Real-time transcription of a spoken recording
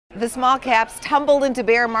The small caps tumbled into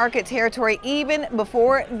bear market territory even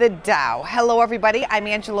before the Dow. Hello everybody, I'm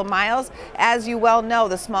Angela Miles. As you well know,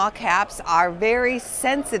 the small caps are very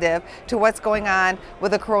sensitive to what's going on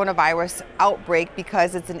with the coronavirus outbreak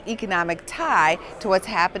because it's an economic tie to what's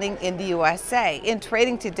happening in the USA. In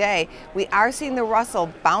trading today, we are seeing the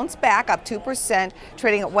Russell bounce back up 2%,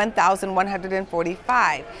 trading at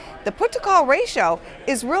 1,145. The put to call ratio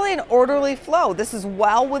is really an orderly flow. This is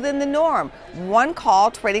well within the norm. One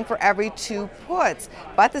call trading for every 2 puts,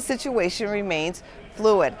 but the situation remains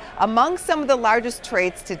fluid. Among some of the largest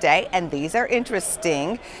trades today, and these are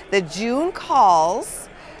interesting, the June calls,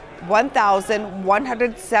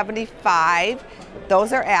 1,175,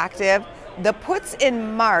 those are active. The puts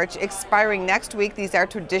in March expiring next week, these are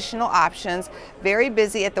traditional options, very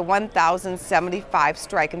busy at the 1,075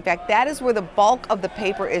 strike. In fact, that is where the bulk of the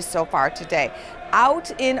paper is so far today.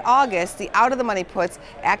 Out in August, the out of the money puts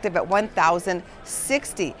active at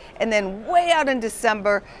 1,060. And then way out in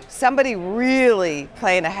December, somebody really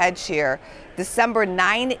playing a hedge here. December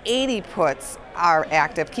 980 puts are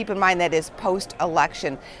active. Keep in mind that is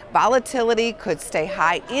post-election. Volatility could stay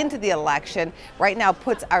high into the election. Right now,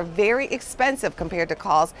 puts are very expensive compared to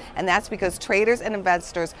calls, and that's because traders and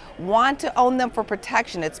investors want to own them for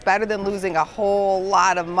protection. It's better than losing a whole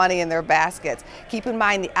lot of money in their baskets. Keep in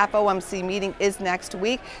mind the FOMC meeting is next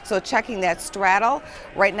week, so checking that straddle.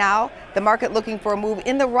 Right now, the market looking for a move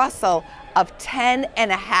in the Russell of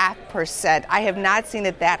 10.5%. I have not seen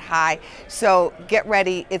it that high, so get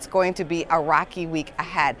ready. It's going to be a rocky week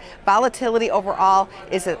ahead. Volatility overall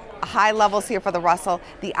is at high levels here for the Russell.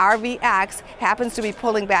 The RVX happens to be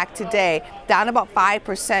pulling back today, down about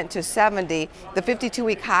 5% to 70. The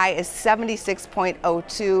 52-week high is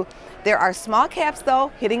 76.02. There are small caps,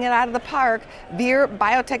 though, hitting it out of the park. Vir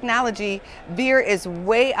Biotechnology. Vir is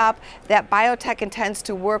way up. That biotech intends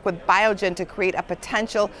to work with Biogen to create a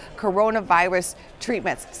potential coronavirus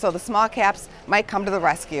treatments. So the small caps might come to the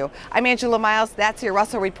rescue. I'm Angela Miles. That's your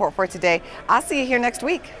Russell Report for today. I'll see you here next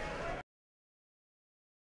week.